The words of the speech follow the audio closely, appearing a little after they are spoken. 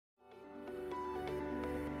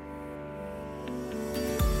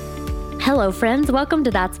Hello, friends. Welcome to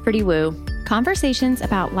That's Pretty Woo. Conversations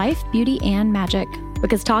about life, beauty, and magic.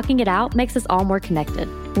 Because talking it out makes us all more connected.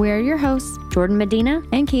 We're your hosts, Jordan Medina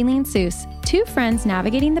and Kayleen Seuss, two friends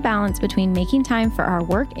navigating the balance between making time for our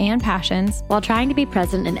work and passions while trying to be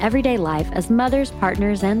present in everyday life as mothers,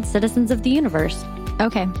 partners, and citizens of the universe.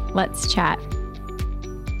 Okay, let's chat.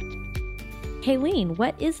 Kayleen,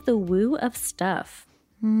 what is the woo of stuff?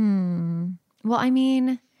 Well, I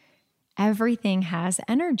mean, everything has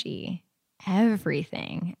energy.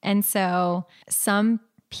 Everything. And so some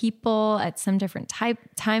people at some different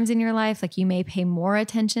times in your life, like you may pay more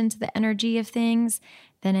attention to the energy of things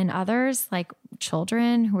than in others, like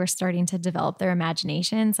children who are starting to develop their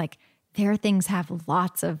imaginations, like their things have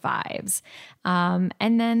lots of vibes.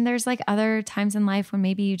 And then there's like other times in life when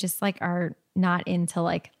maybe you just like are not into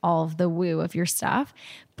like all of the woo of your stuff.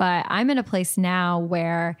 But I'm in a place now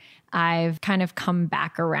where I've kind of come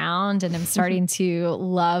back around and I'm starting to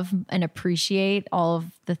love and appreciate all of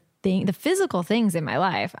the physical things in my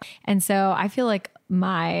life. And so I feel like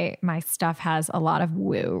my stuff has a lot of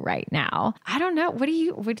woo right now. I don't know. What do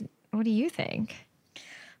you think?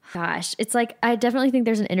 Gosh, it's like, I definitely think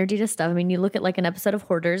there's an energy to stuff. I mean, you look at like an episode of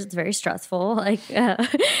Hoarders, it's very stressful, like,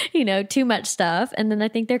 too much stuff. And then I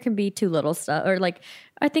think there can be too little stuff, or like,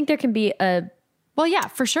 I think there can be well, yeah,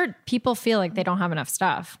 for sure. People feel like they don't have enough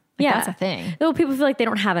stuff. Like, that's a thing. Well, people feel like they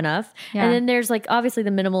don't have enough. Yeah. And then there's like, obviously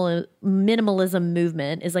the minimalism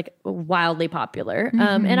movement is like wildly popular.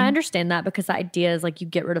 And I understand that because the idea is like you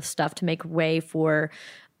get rid of stuff to make way for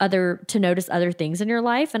to notice other things in your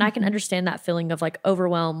life. And I can understand that feeling of like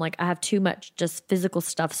overwhelm. Like I have too much just physical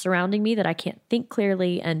stuff surrounding me that I can't think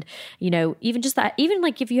clearly. And, even just that, even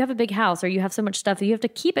like if you have a big house or you have so much stuff that you have to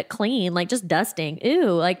keep it clean, like just dusting.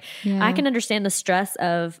 I can understand the stress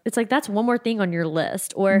of, it's like, that's one more thing on your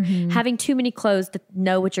list, or having too many clothes to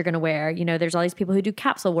know what you're going to wear. There's all these people who do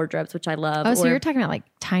capsule wardrobes, which I love. Oh, so you're talking about like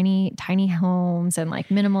tiny homes and like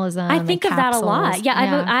minimalism. I think of that a lot. Yeah.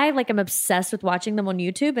 Yeah. I'm obsessed with watching them on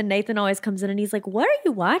YouTube. And Nathan always comes in and he's like, what are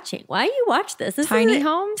you watching? Why do you watch this? Tiny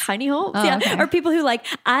homes? Tiny homes. Oh, yeah. Okay. Or people who like,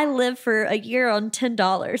 I live for a year on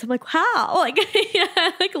 $10. I'm like, how? Like,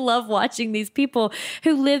 I like love watching these people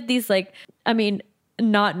who live these like, I say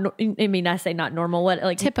not normal,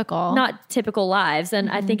 not typical lives. And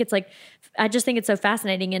I think it's like, I just think it's so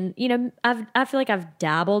fascinating. And, I feel like I've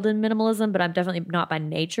dabbled in minimalism, but I'm definitely not by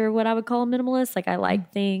nature what I would call a minimalist. Like I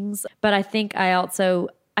like things, but I think I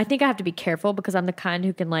have to be careful because I'm the kind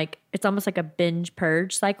who can like, it's almost like a binge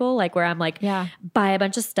purge cycle, like where I'm like, buy a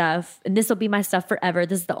bunch of stuff and this will be my stuff forever.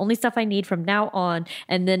 This is the only stuff I need from now on.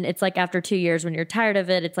 And then it's like after 2 years when you're tired of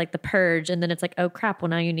it, it's like the purge. And then it's like, oh crap, well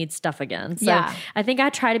now you need stuff again. So I think I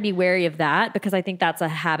try to be wary of that because I think that's a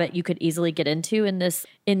habit you could easily get into in this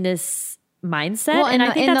mindset. Well, and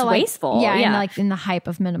I think that's wasteful. Yeah. And like in the hype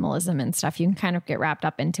of minimalism and stuff, you can kind of get wrapped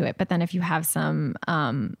up into it. But then if you have some,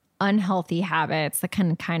 unhealthy habits that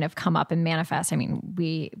can kind of come up and manifest. I mean,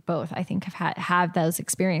 we both, I think, have those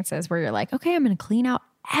experiences where you're like, okay, I'm going to clean out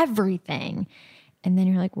everything. And then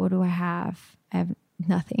you're like, what do I have? I have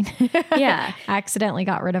nothing. Yeah. I accidentally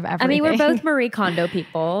got rid of everything. I mean, we're both Marie Kondo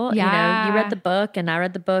people. Yeah. You read the book and I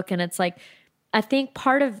read the book, and it's like, I think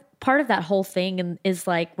part of that whole thing is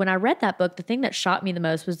like, when I read that book, the thing that shocked me the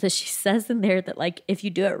most was that she says in there that like, if you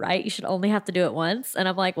do it right, you should only have to do it once. And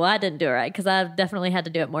I'm like, well, I didn't do it right because I've definitely had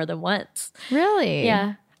to do it more than once. Really?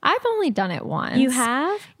 Yeah. I've only done it once. You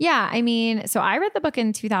have? Yeah. I mean, so I read the book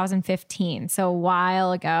in 2015, so a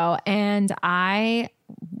while ago, and I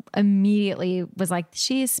immediately was like,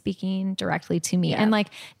 she is speaking directly to me. Yeah. And like,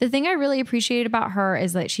 the thing I really appreciate about her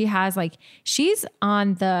is that she's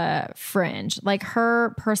on the fringe, like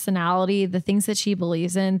her personality, the things that she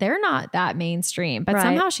believes in, they're not that mainstream, but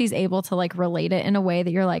somehow she's able to like relate it in a way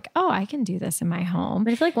that you're like, oh, I can do this in my home.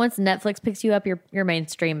 But I feel like once Netflix picks you up, you're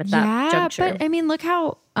mainstream at that juncture. But I mean, look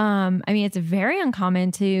how, it's very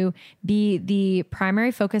uncommon to be the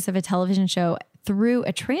primary focus of a television show through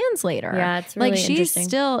a translator. Yeah, it's really interesting. She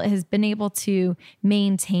still has been able to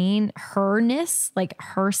maintain herness, like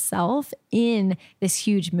herself, in this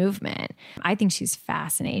huge movement. I think she's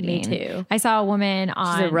fascinating. Me too. I saw a woman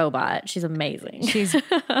on... She's a robot. She's amazing. She's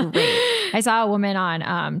great. I saw a woman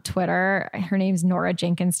on Twitter. Her name's Nora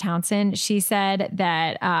Jenkins Townsend. She said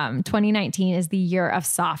that 2019 is the year of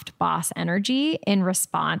soft boss energy in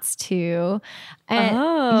response to...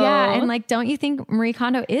 And like, don't you think Marie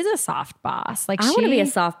Kondo is a soft boss? Like, I want to be a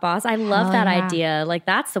soft boss. I love that idea. Like,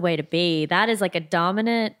 that's the way to be. That is like a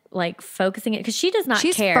dominant like focusing it because she does not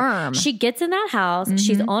She's care. firm. She gets in that house.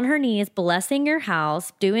 She's on her knees blessing your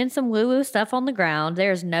house, doing some woo-woo stuff on the ground.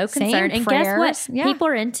 There's no concern. Saying And prayers. guess what? People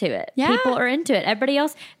are into it. Yeah. People are into it. Everybody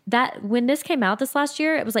else, that when this came out this last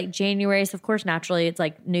year, it was like January. So of course, naturally, it's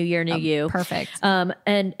like new year, new you. Perfect.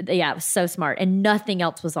 And yeah, it was so smart. And nothing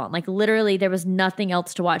else was on. Like literally, there was nothing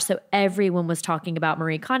else to watch. So everyone was talking about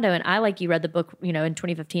Marie Kondo. And I, like you, read the book, in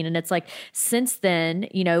 2015. And it's like since then,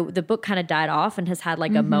 the book kind of died off and has had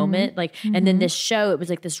like a moment. Like, and then this show, it was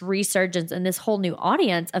like this resurgence and this whole new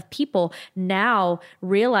audience of people now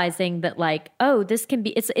realizing that like, oh, this can be.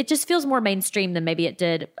 It just feels more mainstream than maybe it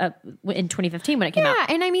did in 2015 when it came out. Yeah,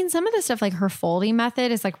 and I mean, some of the stuff like her folding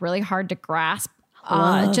method is like really hard to grasp.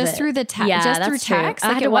 Just through the text, Yeah, just through that's true. text. I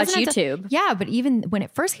Like had to it watch wasn't YouTube. Yeah, but even when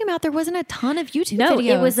it first came out, there wasn't a ton of YouTube No,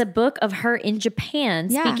 videos. it was a book of her in Japan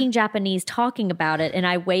Yeah. speaking Japanese, talking about it, and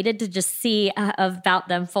I waited to just see about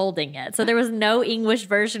them folding it. So there was no English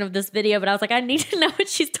version of this video, but I was like, I need to know what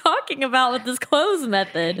she's talking about with this clothes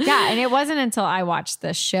method. Yeah, and it wasn't until I watched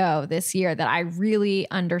the show this year that I really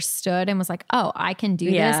understood and was like, oh, I can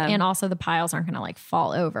do this. And also the piles aren't going to like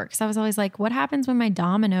fall over. Because I was always like, what happens when my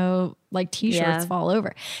domino like t-shirts fall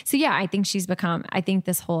over? So yeah, I think I think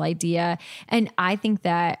this whole idea, and I think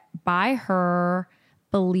that by her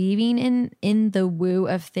believing in the woo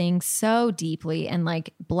of things so deeply and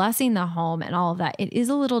like blessing the home and all of that, it is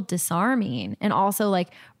a little disarming and also like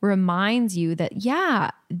reminds you that,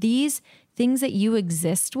 yeah, these things that you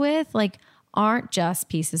exist with, like aren't just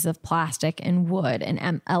pieces of plastic and wood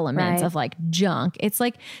and elements of like junk. It's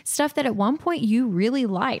like stuff that at one point you really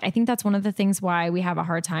liked. I think that's one of the things why we have a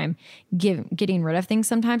hard time getting rid of things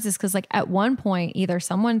sometimes is because like at one point either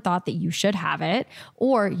someone thought that you should have it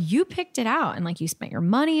or you picked it out and like you spent your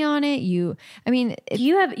money on it. You're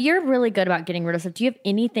really good about getting rid of stuff. Do you have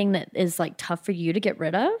anything that is like tough for you to get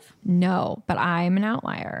rid of? No, but I'm an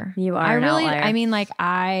outlier. You are an outlier. I mean, like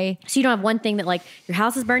So you don't have one thing that like your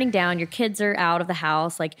house is burning down, your kids are out of the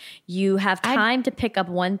house, like you have time to pick up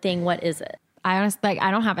one thing. What is it? I honestly, like, I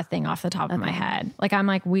don't have a thing off the top of my head. Like, I'm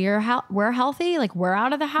like, we're healthy. Like, we're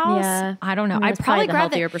out of the house. Yeah. I don't know. I'd probably grab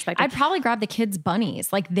the kids'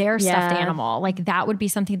 bunnies, like their stuffed animal. Like that would be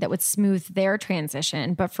something that would smooth their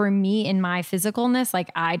transition. But for me in my physicalness, like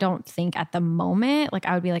I don't think at the moment, like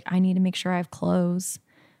I would be like, I need to make sure I have clothes,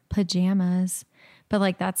 pajamas. But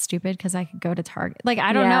like, that's stupid because I could go to Target. Like,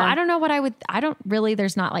 I don't know. I don't know what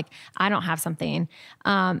there's not like, I don't have something.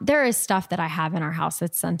 There is stuff that I have in our house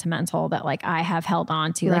that's sentimental that like I have held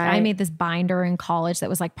on to. Like I made this binder in college that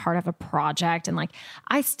was like part of a project. And like,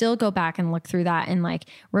 I still go back and look through that and like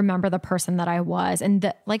remember the person that I was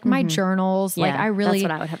and like my journals. Like I really, that's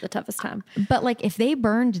what I would have the toughest time. But like, if they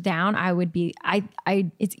burned down, I would be,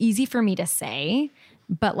 it's easy for me to say,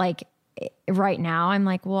 but like right now I'm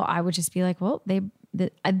like, well, I would just be like, well,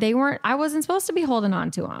 they weren't, I wasn't supposed to be holding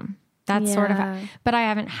on to them. That's sort of, but I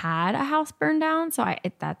haven't had a house burn down. So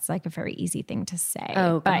that's like a very easy thing to say.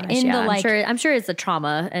 Oh, but gosh, I'm sure it's a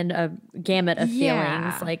trauma and a gamut of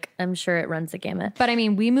feelings. Like I'm sure it runs the gamut. But I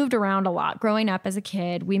mean, we moved around a lot growing up as a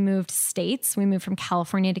kid. We moved states. We moved from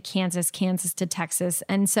California to Kansas to Texas.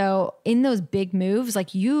 And so in those big moves,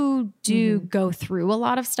 like you do go through a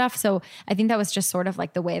lot of stuff. So I think that was just sort of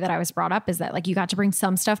like the way that I was brought up is that like you got to bring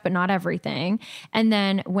some stuff, but not everything. And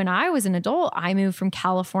then when I was an adult, I moved from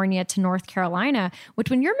California to North Carolina, which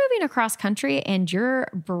when you're moving across country and you're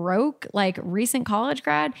broke, like recent college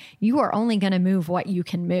grad, you are only going to move what you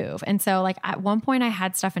can move. And so like at one point I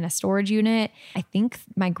had stuff in a storage unit. I think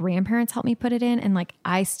my grandparents helped me put it in. And like,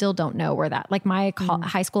 I still don't know where that, like my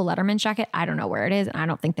high school Letterman jacket, I don't know where it is. And I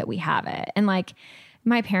don't think that we have it. And like,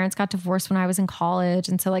 my parents got divorced when I was in college.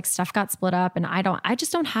 And so like stuff got split up and I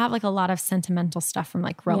just don't have like a lot of sentimental stuff from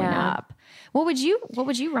like growing up. What would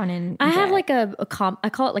you run in? I have like I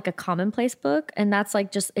call it like a commonplace book. And that's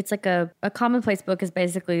like it's like a commonplace book is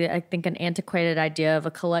basically, I think, an antiquated idea of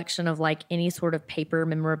a collection of like any sort of paper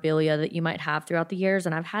memorabilia that you might have throughout the years.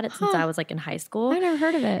 And I've had it since I was like in high school. I never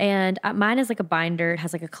heard of it. And mine is like a binder. It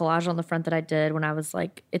has like a collage on the front that I did when I was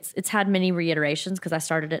like, it's had many reiterations because I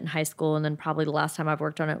started it in high school. And then probably the last time I've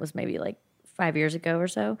worked on it was maybe like 5 years ago or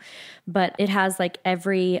so. But it has like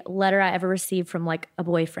every letter I ever received from like a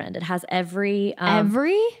boyfriend. It has every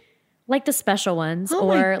like the special ones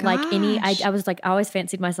or like any, I was like, I always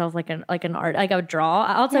fancied myself like an art, like I would draw.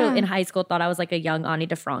 I also in high school thought I was like a young Ani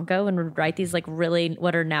DeFranco and would write these like really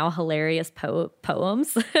what are now hilarious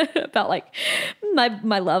poems about like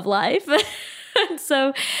my love life.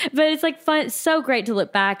 So, but it's like fun. It's so great to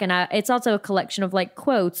look back. And it's also a collection of like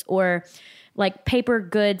quotes or like paper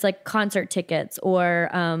goods, like concert tickets or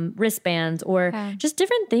wristbands or just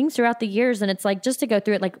different things throughout the years. And it's like, just to go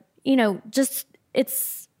through it, like, just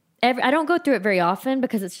I don't go through it very often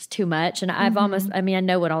because it's just too much. And I've I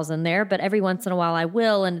know what all's in there, but every once in a while I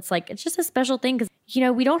will. And it's like, it's just a special thing because,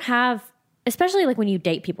 we don't have, especially like when you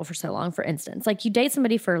date people for so long, for instance, like you date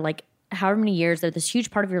somebody for like however many years, they're this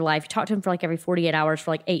huge part of your life. You talk to them for like every 48 hours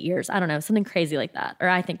for like 8 years. I don't know, something crazy like that. Or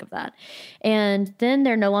I think of that. And then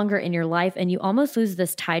they're no longer in your life and you almost lose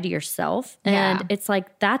this tie to yourself. And it's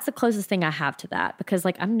like, that's the closest thing I have to that because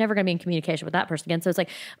like, I'm never going to be in communication with that person again. So it's like,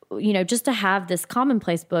 just to have this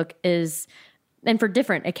commonplace book is, and for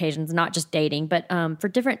different occasions, not just dating, but for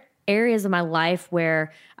different areas of my life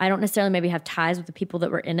where I don't necessarily maybe have ties with the people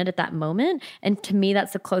that were in it at that moment. And to me,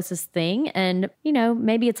 that's the closest thing. And,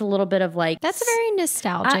 maybe it's a little bit of like... That's very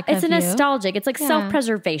nostalgic It's of nostalgic. It's like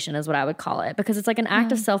self-preservation is what I would call it because it's like an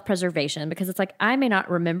act of self-preservation because it's like, I may not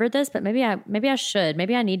remember this, but maybe I should.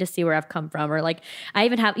 Maybe I need to see where I've come from. Or like, I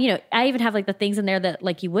even have like the things in there that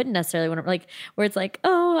like you wouldn't necessarily want to, like where it's like,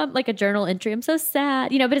 oh, I'm like a journal entry. I'm so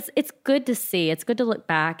sad, but it's good to see. It's good to look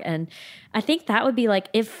back. And I think that would be like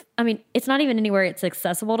it's not even anywhere it's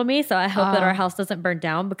accessible to me. So I hope that our house doesn't burn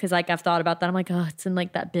down because like I've thought about that. I'm like, oh, it's in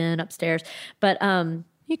like that bin upstairs. But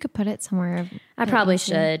you could put it somewhere. I probably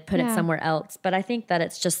should put it somewhere else. But I think that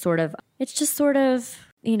it's just sort of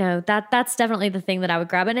that's definitely the thing that I would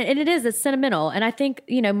grab. And it's sentimental. And I think,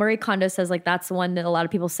 Marie Kondo says like, that's the one that a lot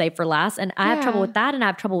of people save for last. And I have trouble with that. And I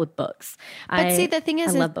have trouble with books. But see, the thing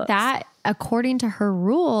is that according to her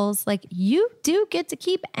rules, like you do get to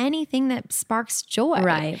keep anything that sparks joy.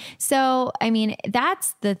 Right. So, I mean,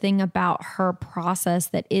 that's the thing about her process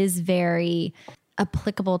that is very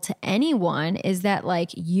applicable to anyone is that like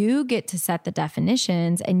you get to set the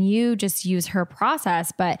definitions and you just use her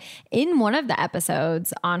process. But in one of the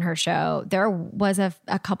episodes on her show, there was a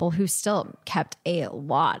couple who still kept a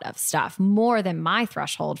lot of stuff, more than my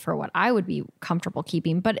threshold for what I would be comfortable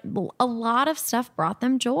keeping. But a lot of stuff brought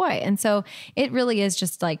them joy. And so it really is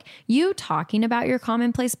just like you talking about your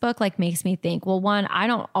commonplace book, like makes me think, well, one, I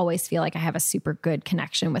don't always feel like I have a super good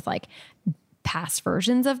connection with like past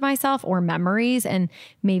versions of myself or memories. And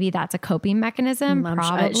maybe that's a coping mechanism.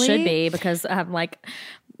 Probably. It should be because I'm like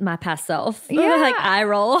my past self. Yeah. Like eye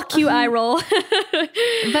roll, cute eye roll.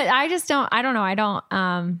 But I don't know.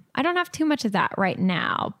 I don't have too much of that right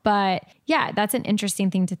now, but yeah, that's an interesting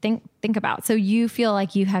thing to think about. So you feel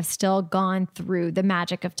like you have still gone through the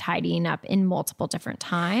magic of tidying up in multiple different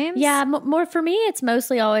times? Yeah. More for me, it's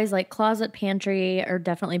mostly always like closet, pantry are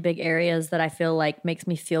definitely big areas that I feel like makes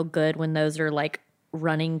me feel good when those are like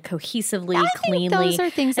running cohesively, cleanly. Those are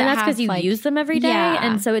things and that's because you like, use them every day. Yeah.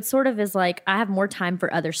 And so it sort of is like, I have more time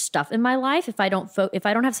for other stuff in my life. If I don't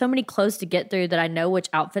have so many clothes to get through that I know which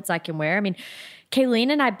outfits I can wear. I mean, Kayleen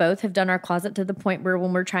and I both have done our closet to the point where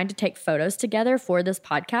when we're trying to take photos together for this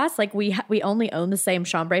podcast, like we only own the same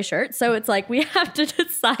chambray shirt. So it's like we have to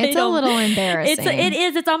decide. It's a little embarrassing. It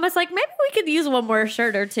is. It's almost like maybe we could use one more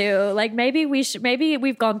shirt or two. Like maybe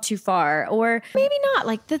we've gone too far or maybe not.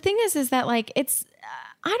 Like the thing is that like it's,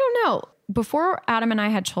 I don't know. Before Adam and I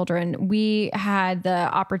had children, we had the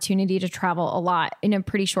opportunity to travel a lot in a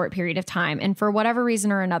pretty short period of time. And for whatever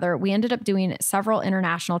reason or another, we ended up doing several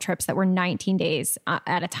international trips that were 19 days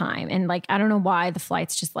at a time. And like, I don't know why the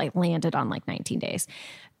flights just like landed on like 19 days,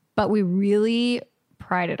 but we really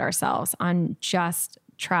prided ourselves on just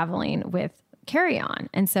traveling with carry-on.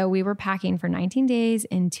 And so we were packing for 19 days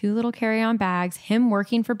in 2 little carry-on bags, him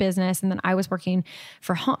working for business. And then I was working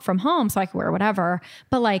from home so I could wear whatever,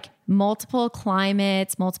 but like multiple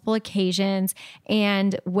climates, multiple occasions.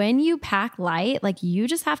 And when you pack light, like you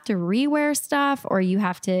just have to rewear stuff or you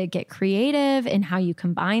have to get creative in how you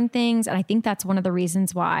combine things. And I think that's one of the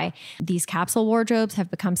reasons why these capsule wardrobes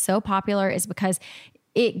have become so popular is because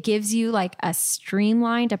it gives you like a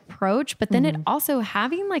streamlined approach, but then it also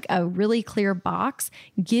having like a really clear box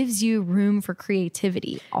gives you room for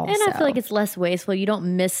creativity also. And I feel like it's less wasteful. You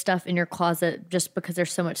don't miss stuff in your closet just because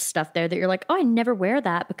there's so much stuff there that you're like, oh, I never wear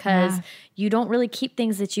that because you don't really keep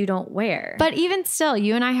things that you don't wear. But even still,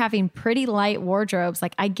 you and I having pretty light wardrobes,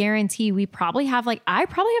 like I guarantee I probably have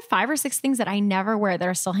 5 or 6 things that I never wear that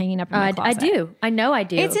are still hanging up in my closet. I do. I know I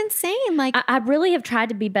do. It's insane. Like I really have tried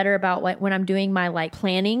to be better about when I'm doing my like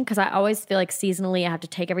planning, because I always feel like seasonally I have to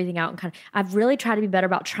take everything out and I've really tried to be better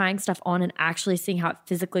about trying stuff on and actually seeing how it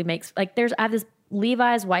physically makes, like I have this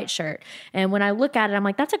Levi's white shirt. And when I look at it, I'm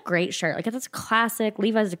like, that's a great shirt. Like that's a classic.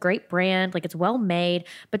 Levi's is a great brand. Like it's well made,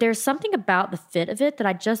 but there's something about the fit of it that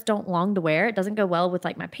I just don't long to wear. It doesn't go well with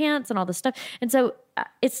like my pants and all this stuff. And so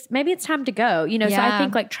maybe it's time to go, So I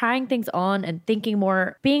think like trying things on and being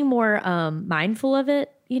more mindful of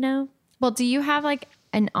it, Well, do you have like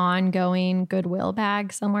an ongoing Goodwill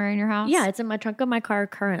bag somewhere in your house? Yeah, it's in my trunk of my car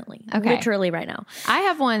currently. Okay. Literally right now. I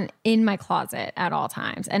have one in my closet at all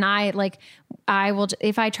times. And I will,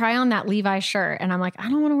 if I try on that Levi shirt and I'm like, I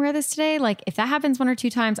don't want to wear this today. Like if that happens 1 or 2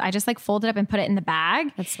 times, I just like fold it up and put it in the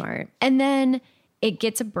bag. That's smart. And then it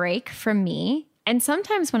gets a break from me. And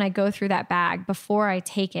sometimes when I go through that bag before I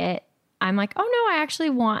take it, I'm like, oh no, I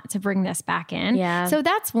actually want to bring this back in. Yeah. So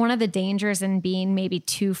that's one of the dangers in being maybe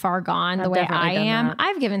too far gone the way I am.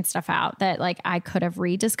 I've given stuff out that like I could have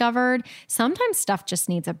rediscovered. Sometimes stuff just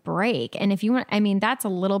needs a break. And if you want, I mean, that's a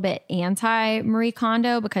little bit anti Marie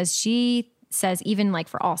Kondo because she says even like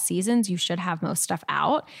for all seasons, you should have most stuff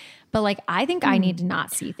out. But like, I think I need to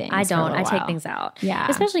not see things. I don't. I take things out. Yeah.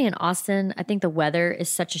 Especially in Austin. I think the weather is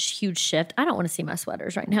such a huge shift. I don't want to see my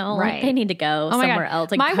sweaters right now. Right. Like, they need to go somewhere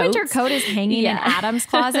else. Like my coats. winter coat is hanging in Adam's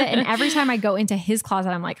closet. And every time I go into his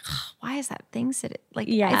closet, I'm like, oh, why is that thing sitting? Like,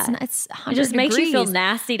 it's 100 It just makes you feel degrees.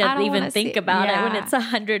 nasty to even think about it when it's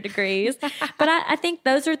 100 degrees. But I think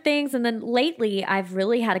those are things. And then lately, I've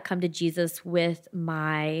really had to come to Jesus with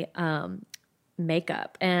my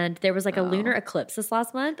makeup, and there was like a lunar eclipse this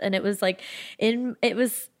last month, and it was like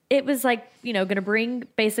it was like, you know, going to bring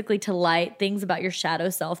basically to light things about your shadow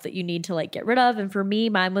self that you need to like get rid of. And for me,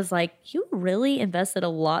 mine was like, you really invested a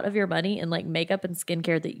lot of your money in like makeup and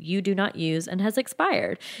skincare that you do not use and has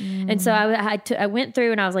expired. And so I went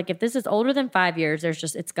through and I was like, if this is older than 5 years,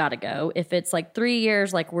 it's got to go. If it's like 3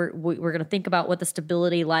 years, like we're going to think about what the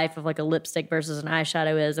stability life of like a lipstick versus an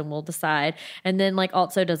eyeshadow is, and we'll decide. And then like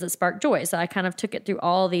also, does it spark joy? So I kind of took it through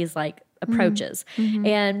all these like approaches.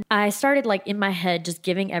 And I started like in my head, just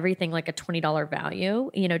giving everything like a $20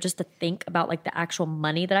 value, you know, just to think about like the actual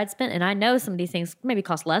money that I'd spent. And I know some of these things maybe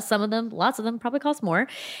cost less, some of them, lots of them probably cost more.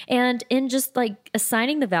 And in just like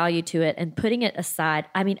assigning the value to it and putting it aside,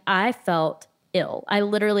 I mean, I felt ill. I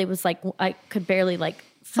literally was like, I could barely like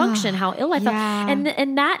function how ill I felt.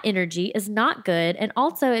 And that energy is not good. And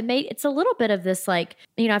also it's a little bit of this like,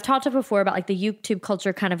 you know, I've talked before about like the YouTube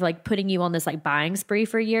culture kind of like putting you on this like buying spree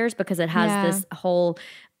for years because it has this whole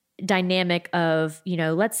dynamic of, you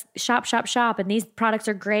know, let's shop, and these products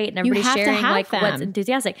are great and everybody's sharing like them. What's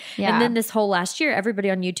enthusiastic. And then this whole last year,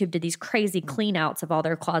 everybody on YouTube did these crazy clean outs of all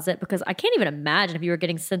their closet because I can't even imagine if you were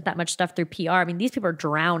getting sent that much stuff through PR. I mean, these people are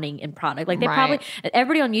drowning in product. Like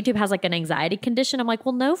everybody on YouTube has like an anxiety condition. I'm like,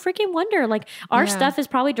 well, no freaking wonder. Like our stuff is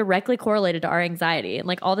probably directly correlated to our anxiety and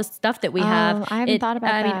like all this stuff that we have. I haven't thought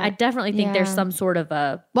about that. I mean, I definitely think there's some sort of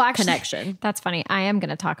a connection. That's funny. I am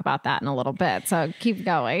going to talk about that in a little bit. So keep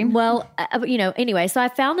going. Well, you know, anyway, so I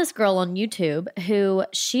found this girl on YouTube who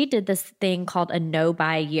she did this thing called a no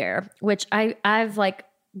buy year, which I've like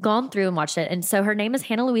gone through and watched it. And so her name is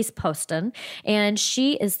Hannah Louise Poston, and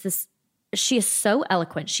she is so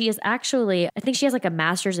eloquent. She is actually, I think she has like a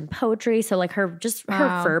master's in poetry. So like her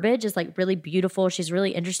verbiage is like really beautiful. She's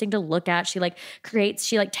really interesting to look at. She like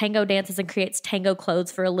tango dances and creates tango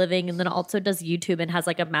clothes for a living. And then also does YouTube and has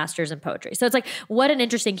like a master's in poetry. So it's like, what an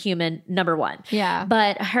interesting human, number one. Yeah.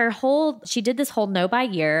 But she did this whole no buy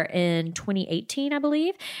year in 2018, I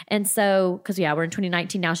believe. And so, cause we're in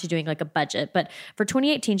 2019 now, she's doing like a budget, but for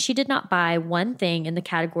 2018, she did not buy one thing in the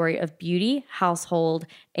category of beauty, household,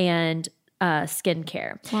 and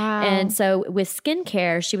skincare. Wow. And so with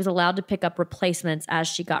skincare, she was allowed to pick up replacements as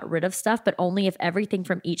she got rid of stuff, but only if everything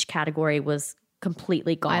from each category was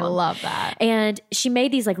completely gone. I love that. And she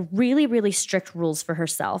made these like really, really strict rules for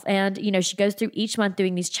herself. And, you know, she goes through each month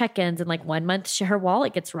doing these check-ins, and like 1 month her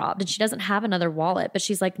wallet gets robbed and she doesn't have another wallet, but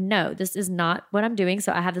she's like, no, this is not what I'm doing.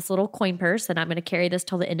 So I have this little coin purse and I'm going to carry this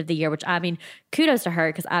till the end of the year, which I mean, kudos to her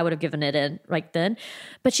because I would have given it in right then.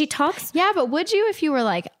 But she talks. Yeah, but would you if you were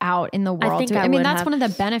like out in the world? I mean, that's one of the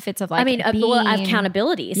benefits of like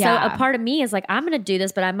accountability. So a part of me is like, I'm going to do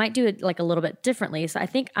this, but I might do it like a little bit differently. So I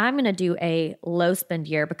think I'm going to do a low spend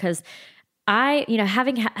year because I, you know,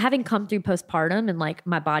 having come through postpartum and like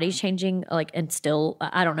my body's changing, like, and still,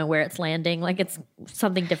 I don't know where it's landing. Like it's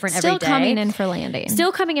something different every day. Still coming in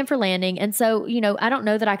for landing. And so, you know, I don't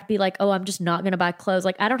know that I could be like, oh, I'm just not going to buy clothes.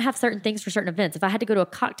 Like I don't have certain things for certain events. If I had to go to a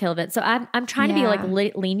cocktail event. So I'm trying to be like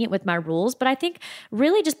lenient with my rules, but I think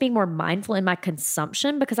really just being more mindful in my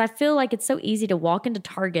consumption, because I feel like it's so easy to walk into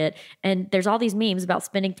Target and there's all these memes about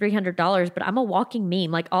spending $300, but I'm a walking meme.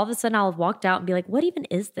 Like all of a sudden I'll have walked out and be like, what even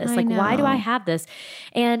is this? Like, why do I have this?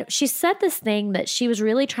 And she said this thing that she was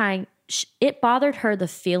really trying. It bothered her, the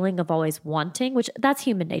feeling of always wanting, which that's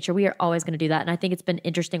human nature. We are always going to do that. And I think it's been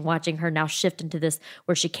interesting watching her now shift into this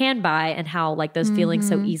where she can buy and how like those feelings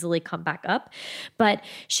so easily come back up. But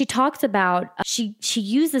she talks about, she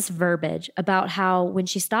used this verbiage about how when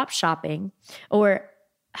she stopped shopping, or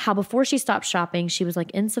how before she stopped shopping, she was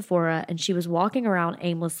like in Sephora and she was walking around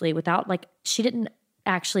aimlessly without like, she didn't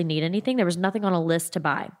actually need anything. There was nothing on a list to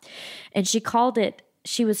buy. And she called it,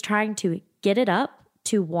 she was trying to get it up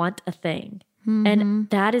to want a thing. And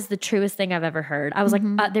that is the truest thing I've ever heard. I was like,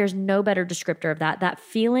 there's no better descriptor of that. That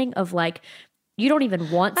feeling of like, you don't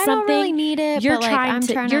even want something. I don't really need it. You're but trying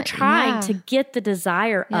like, you're trying to get the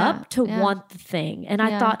desire up to want the thing. And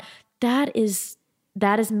I thought that is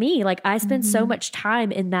me. Like I spend so much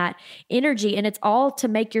time in that energy, and it's all to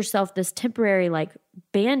make yourself this temporary like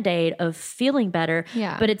Band-Aid of feeling better.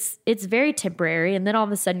 Yeah. But it's very temporary. And then all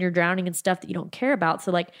of a sudden you're drowning in stuff that you don't care about.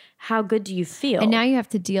 So like, how good do you feel? And now you have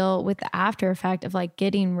to deal with the after effect of like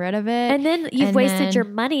getting rid of it. And then you've wasted your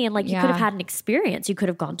money, and like you could have had an experience. You could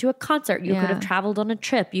have gone to a concert. You could have traveled on a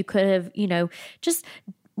trip. You could have, just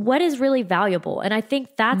what is really valuable. And I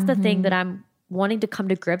think that's the thing that I'm wanting to come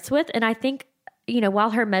to grips with. And I think,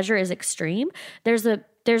 while her measure is extreme, there's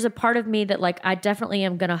a part of me that like, I definitely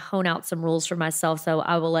am going to hone out some rules for myself. So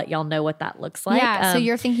I will let y'all know what that looks like. Yeah. So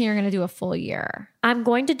you're thinking you're going to do a full year. I'm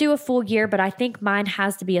going to do a full year, but I think mine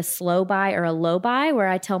has to be a slow buy or a low buy where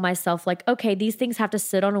I tell myself like, okay, these things have to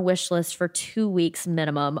sit on a wish list for 2 weeks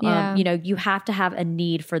minimum. Yeah. You have to have a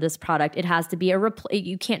need for this product. It has to be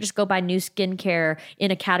you can't just go buy new skincare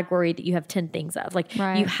in a category that you have 10 things of. Like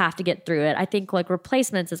you have to get through it. I think like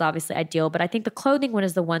replacements is obviously ideal, but I think the clothing one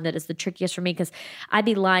is the one that is the trickiest for me, because I'd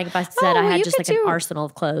be lying if I said I had just like an arsenal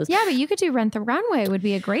of clothes. Yeah, but you could do Rent the Runway would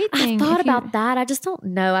be a great thing. I thought about that. I just don't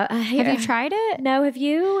know. Have you tried it? No, have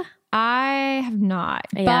you? I have not,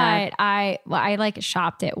 but I like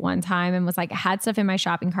shopped it one time and was like, had stuff in my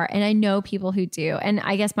shopping cart, and I know people who do. And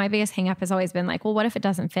I guess my biggest hang up has always been like, well, what if it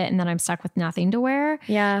doesn't fit and then I'm stuck with nothing to wear?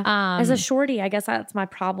 Yeah. As a shorty, I guess that's my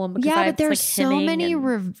problem. Because but there's so many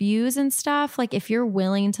reviews and stuff. Like if you're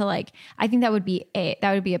willing to like, I think that would be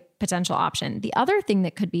a potential option. The other thing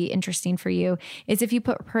that could be interesting for you is if you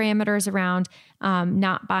put parameters around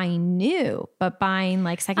not buying new, but buying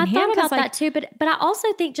like secondhand. I thought about that too, but I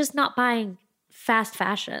also think just not buying fast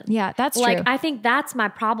fashion. Yeah, that's like, true. I think that's my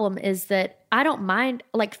problem, is that I don't mind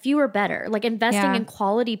like fewer better, like investing in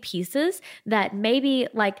quality pieces that maybe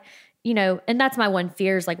like, and that's my one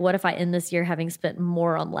fear is like, what if I end this year having spent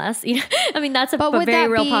more on less? I mean, that's a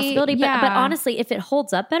very real possibility. But honestly, if it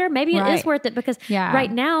holds up better, maybe it is worth it, because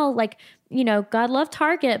right now, like, God love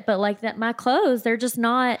Target, but like that, my clothes, they're just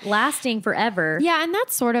not lasting forever. Yeah. And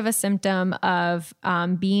that's sort of a symptom of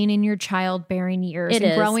being in your childbearing years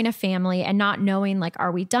and growing a family and not knowing like,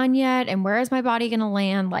 are we done yet? And where is my body going to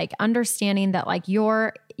land? Like understanding that like you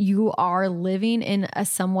are living in a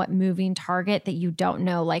somewhat moving target that you don't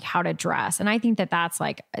know like how to dress. And I think that's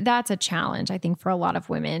a challenge, I think, for a lot of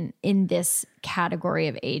women in this category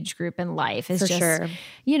of age group in life is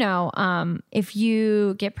if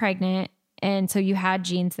you get pregnant, and so you had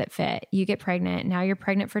jeans that fit, you get pregnant, now you're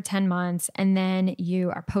pregnant for 10 months, and then you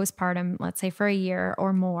are postpartum, let's say for a year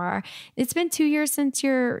or more. It's been 2 years since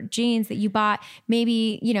your jeans that you bought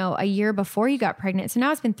maybe, a year before you got pregnant. So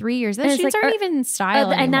now it's been 3 years. Those jeans aren't even style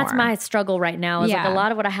anymore. And that's my struggle right now, is like a lot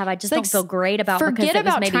of what I have, I just don't feel great about, because it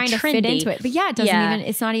was maybe trying to fit into it. But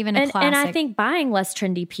it's not even a classic. And I think buying less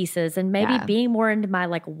trendy pieces and maybe being more into my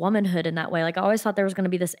like womanhood in that way. Like I always thought there was going to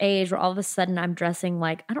be this age where all of a sudden I'm dressing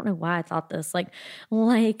like, I don't know why I thought this, like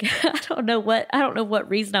I don't know what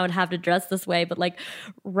reason I would have to dress this way, but like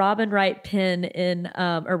Robin Wright in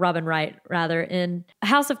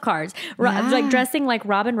House of Cards, like dressing like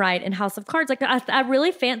Robin Wright in House of Cards. Like I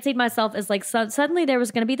really fancied myself as like, suddenly there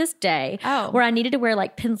was going to be this day where I needed to wear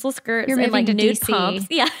like pencil skirts and like nude pumps.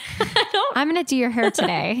 Yeah. I'm going to do your hair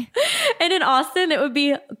today. And in Austin, it would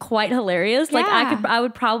be quite hilarious. Like I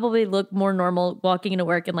would probably look more normal walking into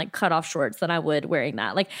work in like cut off shorts than I would wearing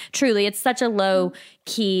that. Like truly, it's such a low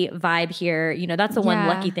key vibe here. That's the one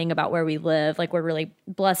lucky thing about where we live. Like we're really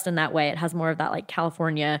blessed in that way. It has more of that like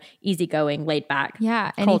California easygoing, laid back.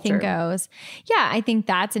 Yeah. Anything goes. Yeah. I think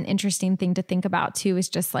that's an interesting thing to think about too, is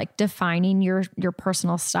just like defining your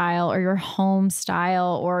personal style or your home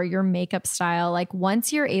style or your makeup style. Like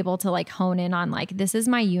once you're able to like hone in on like, this is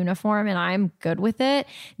my uniform and I'm good with it,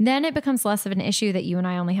 then it becomes less of an issue that you and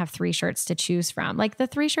I only have 3 shirts to choose from. Like the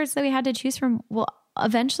 3 shirts that we had to choose from, well,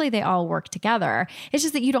 eventually they all work together. It's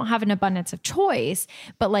just that you don't have an abundance of choice,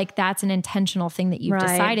 but like that's an intentional thing that you've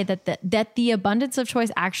decided that the abundance of choice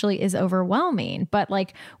actually is overwhelming. But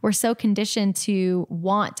like we're so conditioned to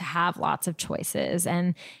want to have lots of choices,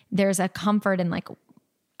 and there's a comfort in like,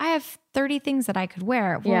 I have 30 things that I could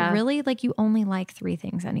wear. Well, really, like you only like 3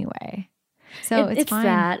 things anyway. So it's fine.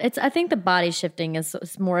 that. I think the body shifting is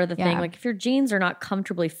more of the thing. Yeah. Like if your jeans are not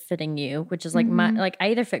comfortably fitting you, which is like I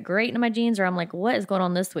either fit great into my jeans or I'm like, what is going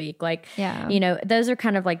on this week? Like, those are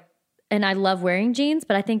kind of like, and I love wearing jeans,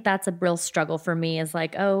 but I think that's a real struggle for me is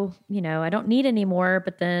like, oh, I don't need any more,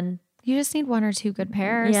 but then. You just need 1 or 2 good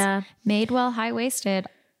pairs. Yeah. Made-well, high-waisted.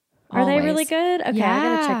 Are they really good? Okay, I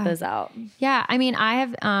gotta check those out. Yeah, I mean,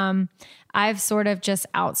 I've sort of just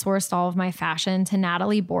outsourced all of my fashion to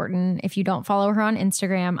Natalie Borton. If you don't follow her on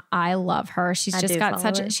Instagram, I love her. She's just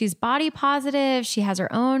got she's body positive. She has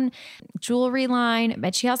her own jewelry line,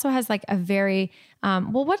 but she also has like a very,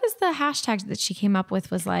 what is the hashtag that she came up with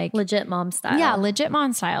was like legit mom style. Yeah, legit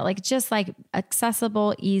mom style. Like just like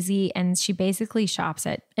accessible, easy. And she basically shops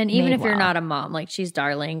it. And even if you're not a mom, like she's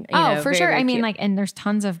darling. For very, sure. very I mean, cute. like, and there's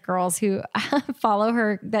tons of girls who follow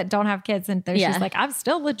her that don't have kids and they're just like, I'm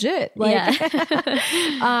still legit. Like,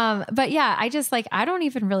 but yeah, I just like, I don't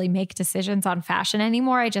even really make decisions on fashion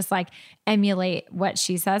anymore. I just like emulate what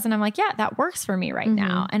she says. And I'm like, yeah, that works for me right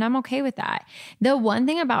now. And I'm okay with that. The one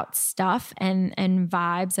thing about stuff and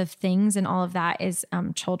vibes of things and all of that is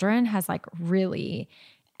children has like really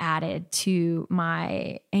added to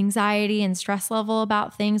my anxiety and stress level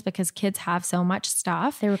about things because kids have so much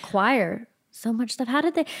stuff. They require so much stuff. How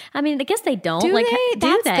did they? I mean, I guess they don't. Do like, they? Do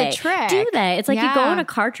That's they? the trick. Do they? It's like you go Yeah. on a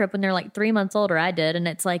car trip when they're like 3 months old, or I did, and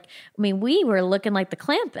it's like, I mean, we were looking like the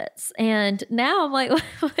Clampets, and now I'm like,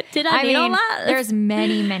 what did I need all that? There's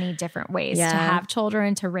many, many different ways Yeah. to have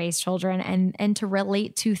children, to raise children, and to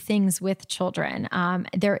relate to things with children.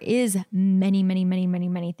 There is many, many, many, many,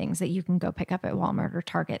 many things that you can go pick up at Walmart or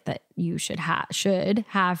Target that you should have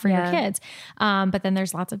for your kids. But then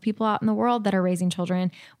there's lots of people out in the world that are raising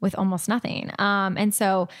children with almost nothing. And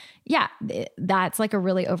so, yeah, that's like a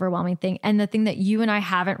really overwhelming thing. And the thing that you and I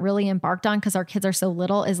haven't really embarked on because our kids are so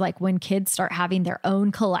little is like when kids start having their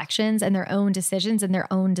own collections and their own decisions and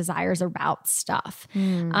their own desires about stuff.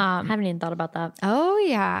 I haven't even thought about that. Oh,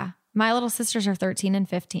 yeah. My little sisters are 13 and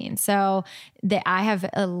 15. So I have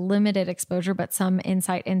a limited exposure, but some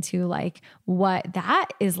insight into like what that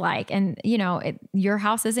is like. And, your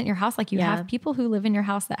house isn't your house. Like you have people who live in your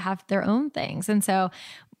house that have their own things. And so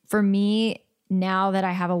for me, now that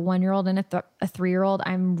I have a 1-year-old and a 3-year-old,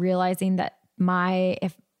 I'm realizing that my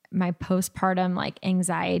postpartum like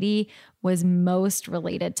anxiety was most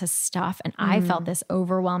related to stuff. And I felt this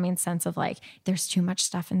overwhelming sense of like, there's too much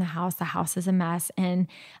stuff in the house. The house is a mess. And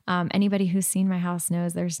anybody who's seen my house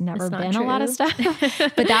knows there's never been a lot of stuff,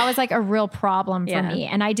 but that was like a real problem for me.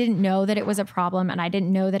 And I didn't know that it was a problem. And I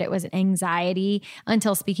didn't know that it was anxiety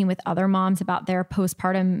until speaking with other moms about their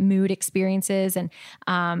postpartum mood experiences. And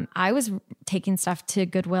I was taking stuff to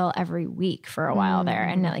Goodwill every week for a while there.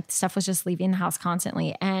 And like stuff was just leaving the house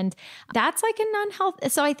constantly. And that's like an unhealthy.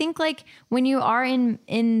 So I think like when you are in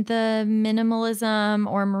the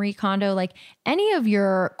minimalism or Marie Kondo, like any of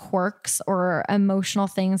your quirks or emotional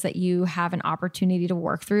things that you have an opportunity to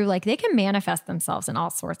work through, like they can manifest themselves in all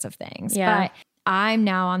sorts of things. Yeah. But I'm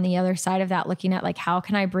now on the other side of that, looking at like, how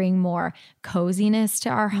can I bring more coziness to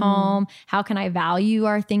our home? How can I value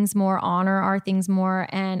our things more, honor our things more?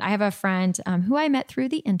 And I have a friend who I met through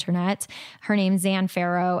the internet. Her name's Zan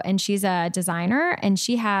Farrow, and she's a designer, and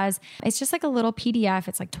it's just like a little PDF.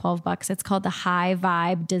 It's like $12. It's called the High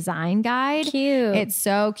Vibe Design Guide. Cute. It's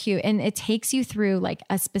so cute. And it takes you through like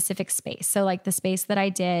a specific space. So like the space that I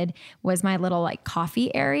did was my little like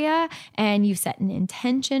coffee area, and you set an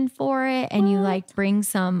intention for it, and you like bring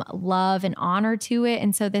some love and honor to it.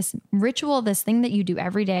 And so this ritual, this thing that you do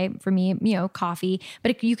every day, for me, coffee,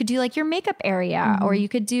 but you could do like your makeup area or you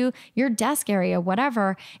could do your desk area,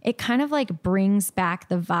 whatever. It kind of like brings back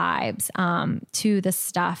the vibes to the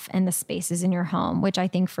stuff and the spaces in your home, which I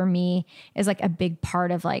think for me is like a big part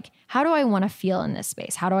of like, how do I want to feel in this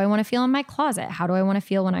space? How do I want to feel in my closet? How do I want to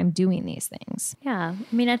feel when I'm doing these things? Yeah.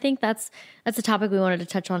 I mean, I think that's a topic we wanted to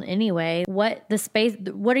touch on anyway. What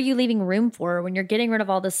are you leaving room for when you're getting rid of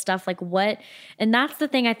all this stuff? Like what? And that's the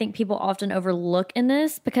thing I think people often overlook in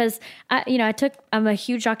this, because I'm a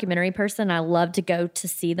huge documentary person. I love to go to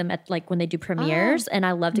see them at like when they do premieres, and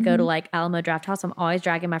I love to go to like Alamo Drafthouse. I'm always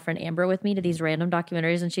dragging my friend Amber with me to these random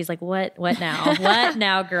documentaries, and she's like, what now? What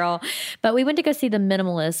now, girl? But we went to go see The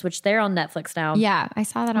Minimalist, which they're on Netflix now. Yeah, I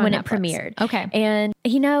saw that on when Netflix. it premiered. Okay. And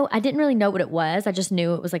I didn't really know what it was. I just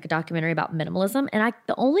knew it was like a documentary about minimalism. And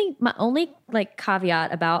my only like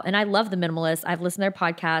caveat about, and I love The Minimalist. I've listened to their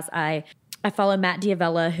podcast. I follow Matt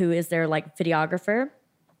D'Avella, who is their like videographer,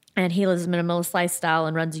 and he lives a minimalist lifestyle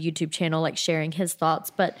and runs a YouTube channel, like sharing his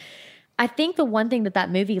thoughts. But I think the one thing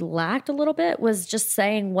that movie lacked a little bit was just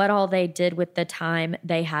saying what all they did with the time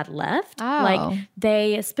they had left. Oh. Like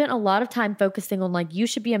they spent a lot of time focusing on like, you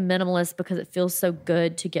should be a minimalist because it feels so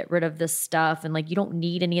good to get rid of this stuff. And like, you don't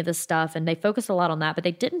need any of this stuff. And they focused a lot on that, but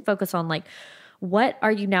they didn't focus on like, what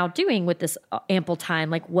are you now doing with this ample time?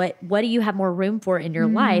 Like what do you have more room for in your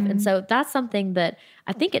life? And so that's something that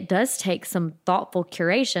I think it does take some thoughtful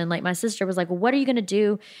curation. Like my sister was like, well, what are you going to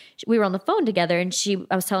do? We were on the phone together and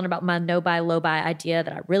I was telling her about my no buy, low buy idea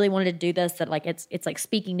that I really wanted to do this, that like, it's like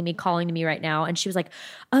speaking to me, calling to me right now. And she was like,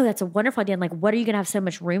 oh, that's a wonderful idea. And like, what are you going to have so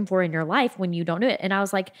much room for in your life when you don't do it? And I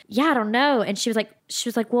was like, yeah, I don't know. And she was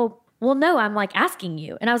like, well, no, I'm like asking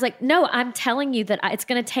you. And I was like, no, I'm telling you that it's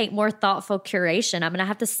going to take more thoughtful curation. I'm going to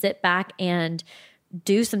have to sit back and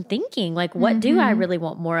do some thinking. Like, what do I really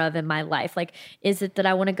want more of in my life? Like, is it that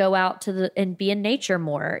I want to go out and be in nature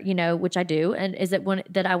more, which I do? And is it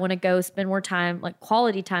that I want to go spend more time, like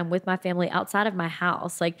quality time with my family outside of my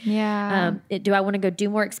house? Like, do I want to go do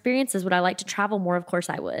more experiences? Would I like to travel more? Of course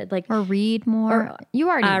I would. Like, or read more. You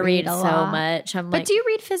already read a so lot. much. But do you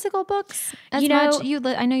read physical books as much? I know you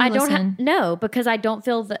listen. No, because I don't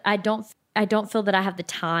feel that I don't feel that I have the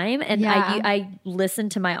time, and I listen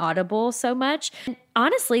to my Audible so much. And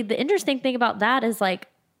honestly, the interesting thing about that is like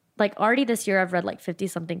already this year I've read like 50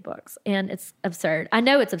 something books, and it's absurd. I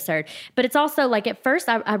know it's absurd, but it's also like at first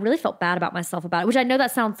I really felt bad about myself about it, which I know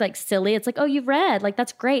that sounds like silly. It's like, oh, you've read, like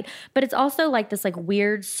that's great. But it's also like this like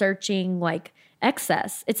weird searching like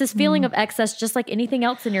excess. It's this feeling of excess, just like anything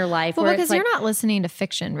else in your life. Well, because you're not listening to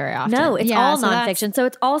fiction very often. No, it's all nonfiction. So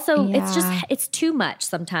it's also, it's too much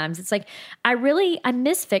sometimes. It's like, I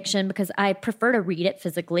miss fiction because I prefer to read it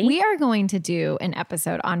physically. We are going to do an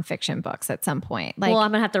episode on fiction books at some point. Like, well, I'm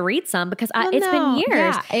going to have to read some because it's been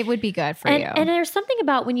years. Yeah, it would be good for you. And there's something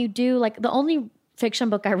about when you do like the only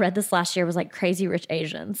fiction book I read this last year was like Crazy Rich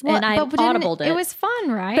Asians, and I audibled it. It was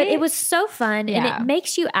fun, right? But it was so fun, and it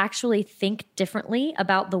makes you actually think differently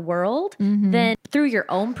about the world than through your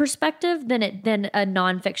own perspective than a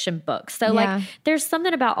nonfiction book. So like, there's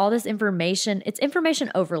something about all this information. It's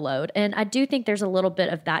information overload, and I do think there's a little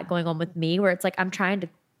bit of that going on with me, where it's like I'm trying to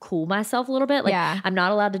cool myself a little bit. Like I'm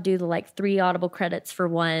not allowed to do the like 3 Audible credits for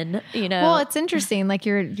one, Well, it's interesting. Like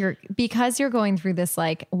you're because you're going through this,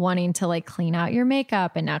 like wanting to like clean out your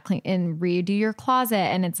makeup and not clean and redo your closet.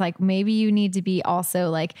 And it's like, maybe you need to be also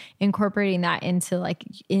like incorporating that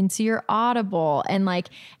into your Audible. And like,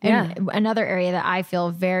 another area that I feel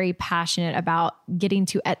very passionate about getting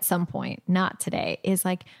to at some point, not today, is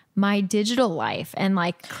like my digital life and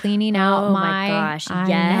like cleaning out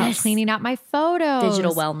cleaning out my photos.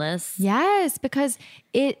 Digital wellness. Yes, because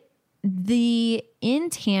the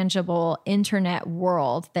intangible internet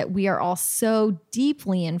world that we are all so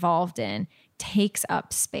deeply involved in takes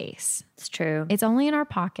up space. It's true. It's only in our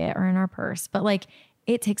pocket or in our purse, but like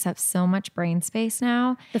it takes up so much brain space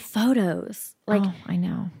now. The photos. Like, I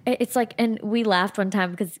know. It's like, and we laughed one time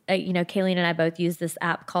because, Kayleen and I both use this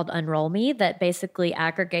app called Unroll Me that basically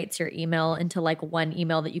aggregates your email into like one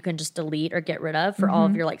email that you can just delete or get rid of for all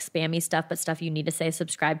of your like spammy stuff, but stuff you need to say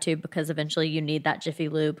subscribe to because eventually you need that Jiffy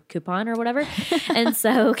Lube coupon or whatever. And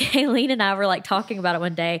so Kayleen and I were like talking about it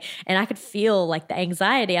one day, and I could feel like the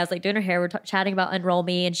anxiety. I was like doing her hair. We're chatting about Unroll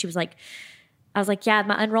Me, and she was like, I was like, yeah,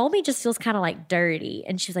 my Unroll Me just feels kind of like dirty.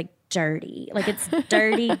 And she's like, dirty. Like it's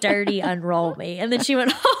dirty, Unroll Me. And then she went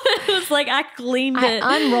home and it was like, I cleaned it.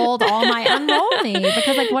 I unrolled all my Unroll Me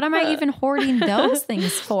because like, what am I even hoarding those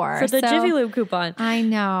things for? For the Jiffy Lube coupon. I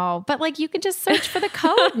know. But like, you can just search for the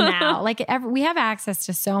code now. Like we have access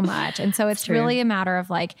to so much. And so it's really a matter of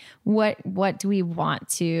like, what do we want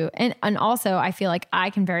to, and also I feel like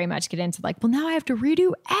I can very much get into like, well, now I have to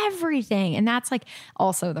redo everything. And that's like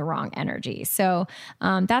also the wrong energy. So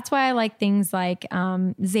that's why I like things like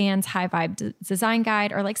Zan's High Vibe Design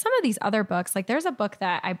Guide, or like some of these other books. Like there's a book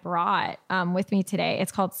that I brought with me today.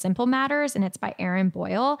 It's called Simple Matters, and it's by Erin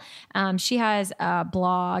Boyle. She has a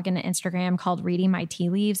blog and an Instagram called Reading My Tea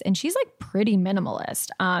Leaves, and she's like pretty minimalist.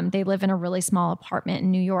 They live in a really small apartment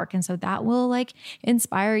in New York, and so that will like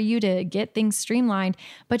inspire you to get things streamlined.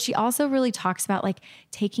 But she also really talks about like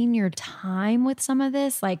taking your time with some of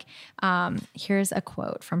this. Like here's a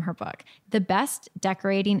quote from her book: "The best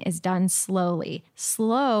decorating is done slowly.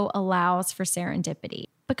 Slow allows for serendipity."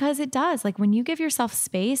 Because it does. Like when you give yourself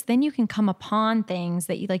space, then you can come upon things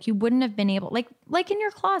that you wouldn't have been able, like in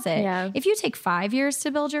your closet. Yeah. If you take 5 years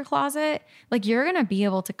to build your closet, like you're going to be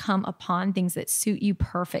able to come upon things that suit you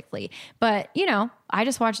perfectly. But I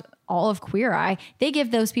just watched all of Queer Eye. They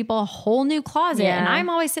give those people a whole new closet. And I'm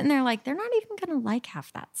always sitting there like, they're not even going to like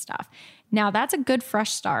half that stuff. Now that's a good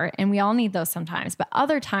fresh start. And we all need those sometimes. But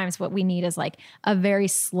other times what we need is like a very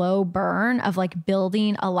slow burn of like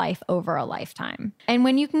building a life over a lifetime. And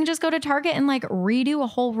when you can just go to Target and like redo a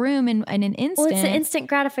whole room in an instant. Well, it's an instant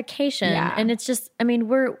gratification. Yeah. And it's just, I mean,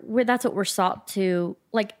 we're that's what we're sought to.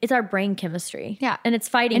 Like, it's our brain chemistry. Yeah. And it's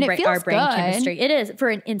fighting our brain chemistry. It is for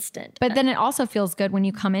an instant. But then it also feels good when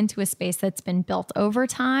you come into a space that's been built over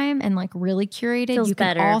time and like really curated. Feels you can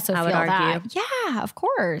better, also I feel would argue. that. Yeah, of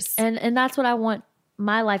course. And that's what I want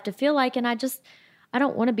my life to feel like. And I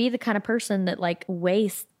don't want to be the kind of person that like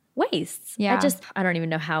wastes. Yeah. I don't even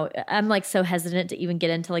know how. I'm like so hesitant to even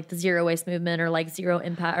get into like the zero waste movement or like zero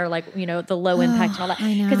impact or like, you know, the low impact and all that,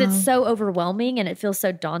 because it's so overwhelming and it feels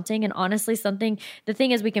so daunting. And honestly, the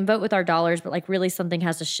thing is we can vote with our dollars, but like really something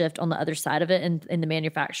has to shift on the other side of it. And in the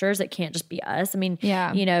manufacturers, it can't just be us. I mean,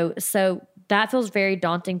 you know, so that feels very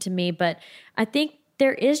daunting to me, but I think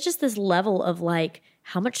there is just this level of like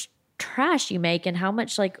how much trash you make and how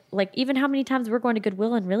much like even how many times we're going to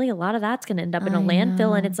Goodwill and really a lot of that's going to end up in a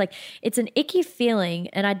landfill. And it's like, it's an icky feeling.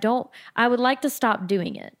 And I would like to stop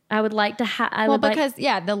doing it. I would like to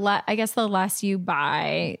I guess the less you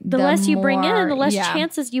buy, the less you bring in, the less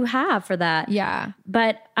chances you have for that. Yeah.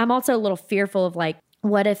 But I'm also a little fearful of like,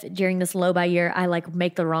 what if during this low buy year, I like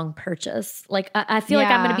make the wrong purchase? Like, I feel like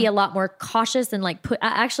I'm going to be a lot more cautious and like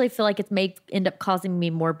I actually feel like it's may end up causing me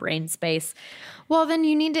more brain space. Well, then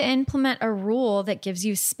you need to implement a rule that gives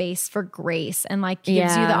you space for grace and like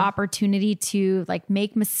gives you the opportunity to like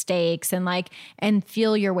make mistakes and like, and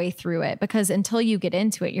feel your way through it. Because until you get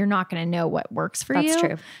into it, you're not going to know what works for you. That's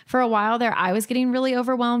true. For a while there, I was getting really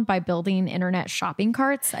overwhelmed by building internet shopping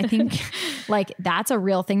carts. I think like that's a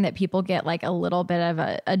real thing that people get like a little bit of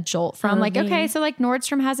a jolt from. Like, okay, so like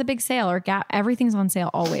Nordstrom has a big sale or Gap, everything's on sale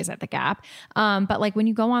always at the Gap. But like when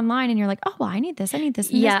you go online and you're like, oh, well, I need this.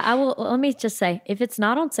 Yeah, I will. Let me just say, if it's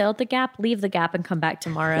not on sale at the Gap, leave the Gap and come back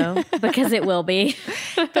tomorrow because it will be.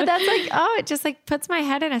 But that's like, it just like puts my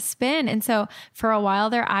head in a spin. And so for a while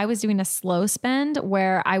there, I was doing a slow spend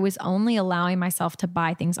where I was only allowing myself to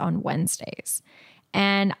buy things on Wednesdays.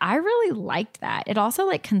 And I really liked that. It also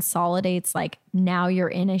like consolidates, like now you're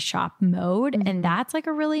in a shop mode. Mm-hmm. And that's like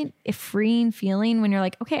a really freeing feeling when you're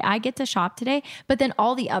like, okay, I get to shop today. But then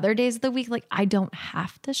all the other days of the week, like I don't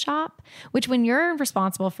have to shop, which when you're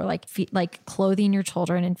responsible for like clothing your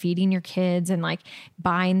children and feeding your kids and like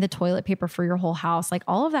buying the toilet paper for your whole house, like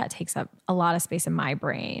all of that takes up a lot of space in my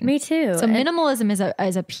brain. Me too. So minimalism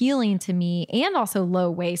is appealing to me, and also low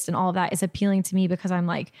waste and all of that is appealing to me because I'm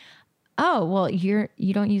like, oh, well, you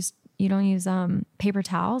don't use paper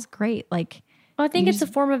towels. Great. Like, well, I think it's a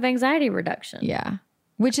form of anxiety reduction. Yeah.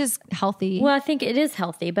 Which is healthy. Well, I think it is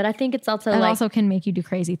healthy, but I think it's also it also can make you do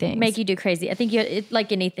crazy things. I think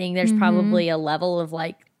like anything, there's probably a level of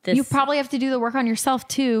like this. You probably have to do the work on yourself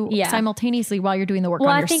too, simultaneously while you're doing the work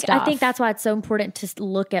on your stuff. I think that's why it's so important to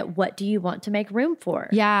look at what do you want to make room for?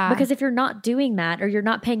 Yeah. Because if you're not doing that or you're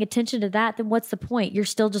not paying attention to that, then what's the point? You're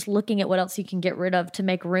still just looking at what else you can get rid of to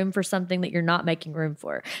make room for something that you're not making room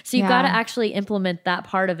for. So you got to actually implement that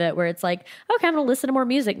part of it where it's like, okay, I'm going to listen to more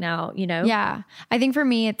music now, you know? Yeah. I think for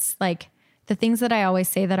me, it's like the things that I always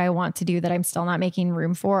say that I want to do that I'm still not making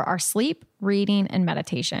room for are sleep, reading, and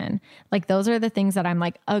meditation. Like those are the things that I'm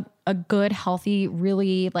like a good, healthy,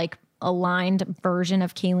 really like aligned version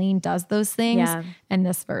of Kayleen does those things. Yeah. And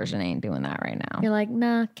this version ain't doing that right now. You're like,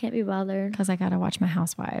 nah, can't be bothered. Because I got to watch my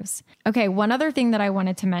Housewives. Okay. One other thing that I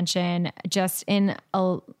wanted to mention just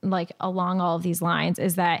along all of these lines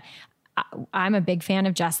is that I'm a big fan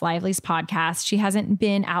of Jess Lively's podcast. She hasn't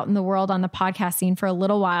been out in the world on the podcast scene for a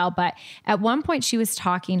little while, but at one point she was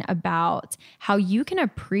talking about how you can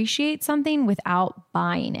appreciate something without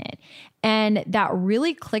buying it. And that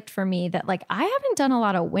really clicked for me that like, I haven't done a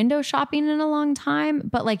lot of window shopping in a long time,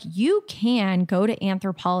 but like you can go to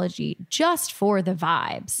Anthropologie just for the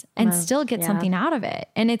vibes and still get something out of it.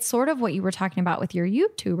 And it's sort of what you were talking about with your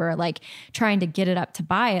YouTuber, like trying to get it up to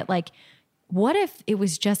buy it. Like, what if it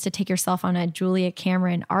was just to take yourself on a Julia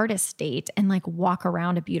Cameron artist date and like walk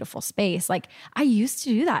around a beautiful space? Like I used to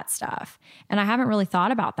do that stuff and I haven't really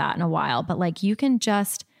thought about that in a while, but like you can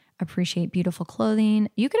just appreciate beautiful clothing.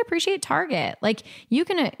 You can appreciate Target. Like you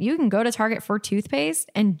can go to Target for toothpaste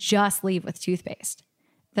and just leave with toothpaste.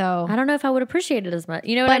 Though I don't know if I would appreciate it as much.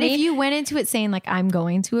 You know what I mean? But if you went into it saying like, I'm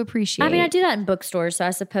going to appreciate. I mean, I do that in bookstores. So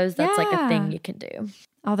I suppose that's like a thing you can do.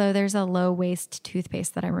 Although there's a low waste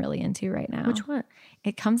toothpaste that I'm really into right now. Which one?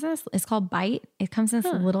 It comes in this, it's called Bite. It comes in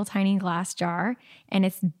this little tiny glass jar, and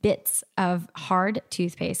it's bits of hard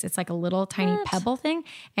toothpaste. It's like a little tiny pebble thing,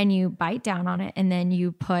 and you bite down on it, and then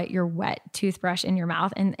you put your wet toothbrush in your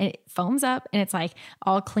mouth, and it foams up, and it's like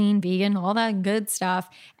all clean, vegan, all that good stuff.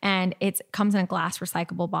 And it comes in a glass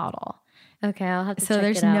recyclable bottle. Okay, I'll have to check So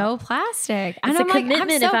there's it out. no plastic. And It's I'm a like,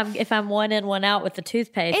 commitment if I'm one in, one out with the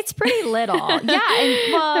toothpaste. it's pretty little. Yeah.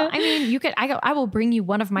 And well, I mean, you could, I will bring you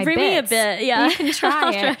one of my Bring bits. me a bit. Yeah. You can try I'll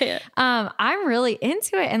it. try it. I'm really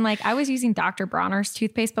into it. And like, I was using Dr. Bronner's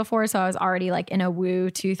toothpaste before. So I was already like in a Woo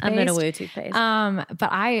toothpaste. I'm in a Woo toothpaste. But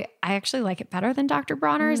I actually like it better than Dr.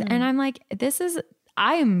 Bronner's. And I'm like,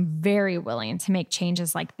 I am very willing to make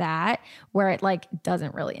changes like that where it like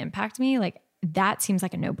doesn't really impact me. Like, that seems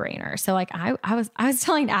like a no-brainer. So like I was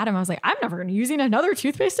telling Adam, I was like, I'm never going to using another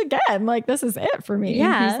toothpaste again. Like, this is it for me.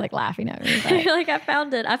 Yeah. And he's like laughing at me. But Like I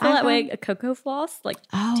found it. I feel that way. A Cocoa Floss, like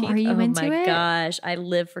teeth. Are you into my it? gosh, I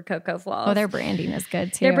live for Cocoa Floss. Oh, their branding is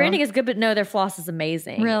good too. Their branding is good, but no, their floss is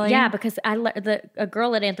amazing. Really? Yeah, because a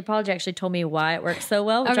girl at Anthropology actually told me why it works so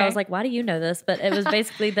well, which I was like, why do you know this? But it was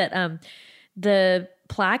basically that the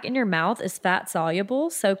plaque in your mouth is fat soluble.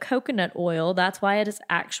 So coconut oil, that's why it is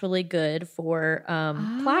actually good for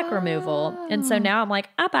plaque removal. And so now I'm like,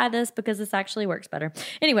 I buy this because this actually works better.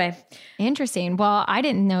 Anyway. Interesting. Well, I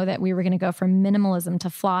didn't know that we were going to go from minimalism to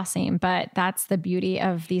flossing, but that's the beauty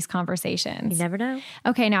of these conversations. You never know.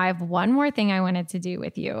 Okay, now I have one more thing I wanted to do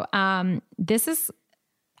with you.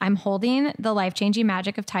 I'm holding the life-changing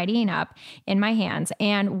magic of tidying up in my hands.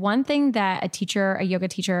 And one thing that a yoga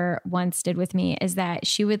teacher once did with me is that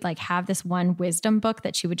she would like have this one wisdom book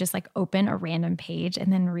that she would just like open a random page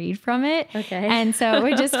and then read from it. Okay. And so it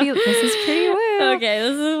would just be, this is pretty woo. Okay,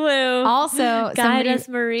 this is woo. Also, guide us,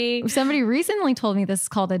 Marie. Somebody recently told me this is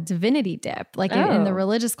called a divinity dip. Like in the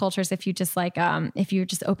religious cultures, if you just like, if you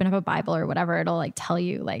just open up a Bible or whatever, it'll like tell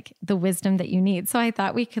you like the wisdom that you need. So I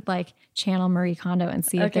thought we could like channel Marie Kondo and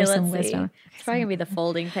see if there's some wisdom. It's probably gonna be the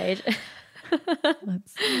folding page.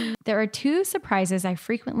 There are two surprises I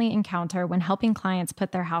frequently encounter when helping clients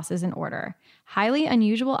put their houses in order: highly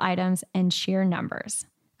unusual items and sheer numbers.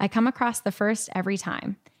 I come across the first every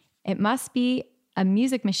time. It must be a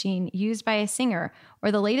music machine used by a singer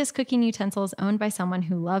or the latest cooking utensils owned by someone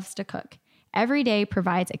who loves to cook. Every day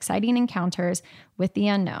provides exciting encounters with the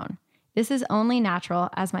unknown. This is only natural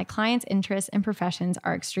as my clients' interests and professions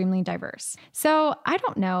are extremely diverse. So I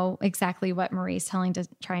don't know exactly what Marie's trying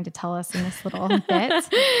to tell us in this little bit,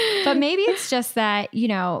 but maybe it's just that, you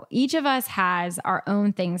know, each of us has our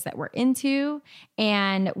own things that we're into,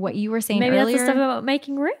 and what you were saying maybe earlier. That's the stuff about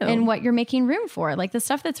making room. And what you're making room for. Like the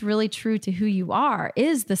stuff that's really true to who you are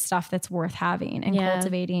is the stuff that's worth having and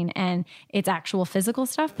cultivating, and it's actual physical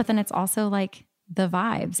stuff, but then it's also like the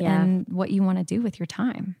vibes and what you want to do with your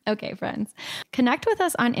time. Okay, friends. Connect with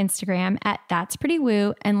us on Instagram at That's Pretty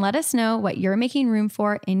Woo and let us know what you're making room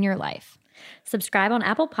for in your life. Subscribe on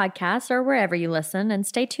Apple Podcasts or wherever you listen, and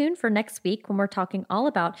stay tuned for next week when we're talking all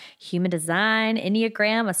about human design,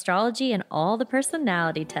 Enneagram, astrology, and all the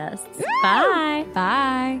personality tests. Bye.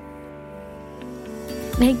 Bye.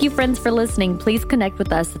 Thank you, friends, for listening. Please connect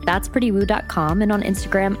with us at that'sprettywoo.com and on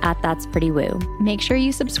Instagram at that'sprettywoo. Make sure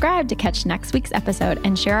you subscribe to catch next week's episode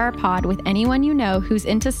and share our pod with anyone you know who's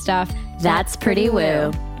into stuff that's pretty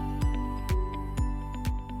woo.